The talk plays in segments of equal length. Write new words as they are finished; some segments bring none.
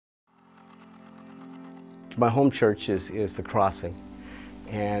My home church is the Crossing,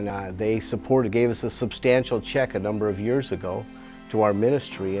 and they gave us a substantial check a number of years ago to our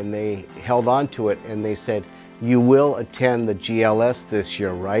ministry, and they held on to it, and they said, "You will attend the GLS this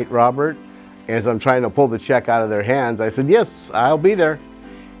year, right, Robert?" As I'm trying to pull the check out of their hands, I said, "Yes, I'll be there."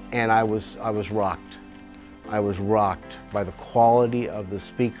 And I was rocked. I was rocked by the quality of the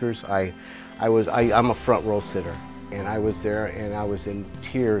speakers. I'm a front row sitter, and I was there, and I was in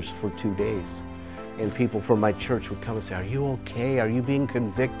tears for 2 days. And people from my church would come and say, "Are you okay? Are you being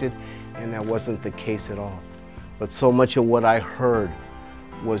convicted?" And that wasn't the case at all. But so much of what I heard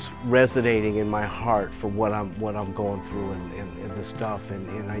was resonating in my heart for what I'm going through and the stuff,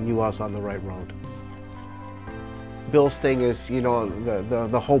 and I knew I was on the right road. Bill's thing is, you know,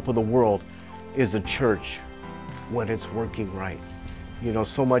 the hope of the world is a church when it's working right. You know,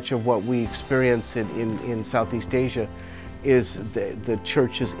 so much of what we experience in Southeast Asia is the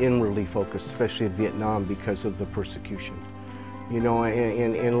church is inwardly focused, especially in Vietnam because of the persecution. You know,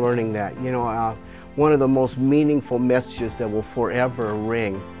 and learning that, you know, one of the most meaningful messages that will forever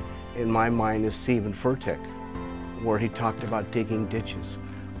ring in my mind is Steven Furtick, where he talked about digging ditches.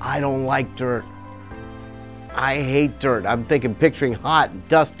 I don't like dirt. I hate dirt. I'm picturing hot and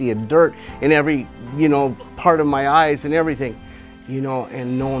dusty and dirt in every, you know, part of my eyes and everything, you know,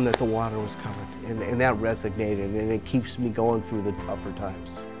 and knowing that the water was covered. And that resonated, and it keeps me going through the tougher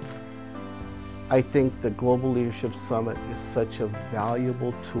times. I think the Global Leadership Summit is such a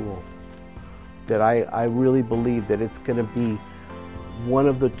valuable tool that I really believe that it's going to be one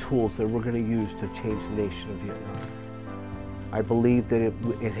of the tools that we're going to use to change the nation of Vietnam. I believe that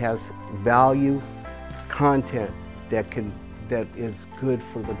it has value, content that is good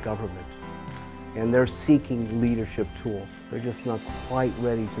for the government. And they're seeking leadership tools. They're just not quite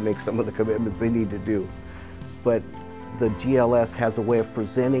ready to make some of the commitments they need to do. But the GLS has a way of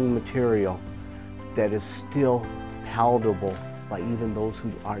presenting material that is still palatable by even those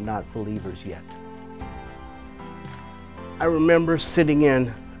who are not believers yet. I remember sitting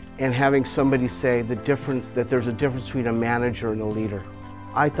in and having somebody say that there's a difference between a manager and a leader.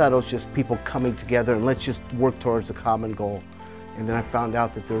 I thought it was just people coming together and let's just work towards a common goal. And then I found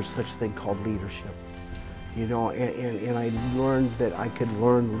out that there's such a thing called leadership. You know, and I learned that I could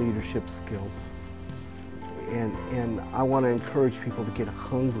learn leadership skills. And I want to encourage people to get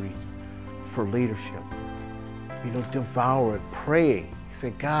hungry for leadership. You know, devour it, pray.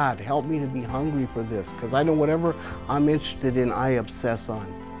 Say, "God, help me to be hungry for this," because I know whatever I'm interested in, I obsess on.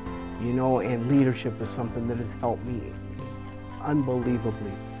 You know, and leadership is something that has helped me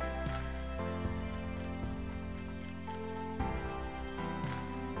unbelievably.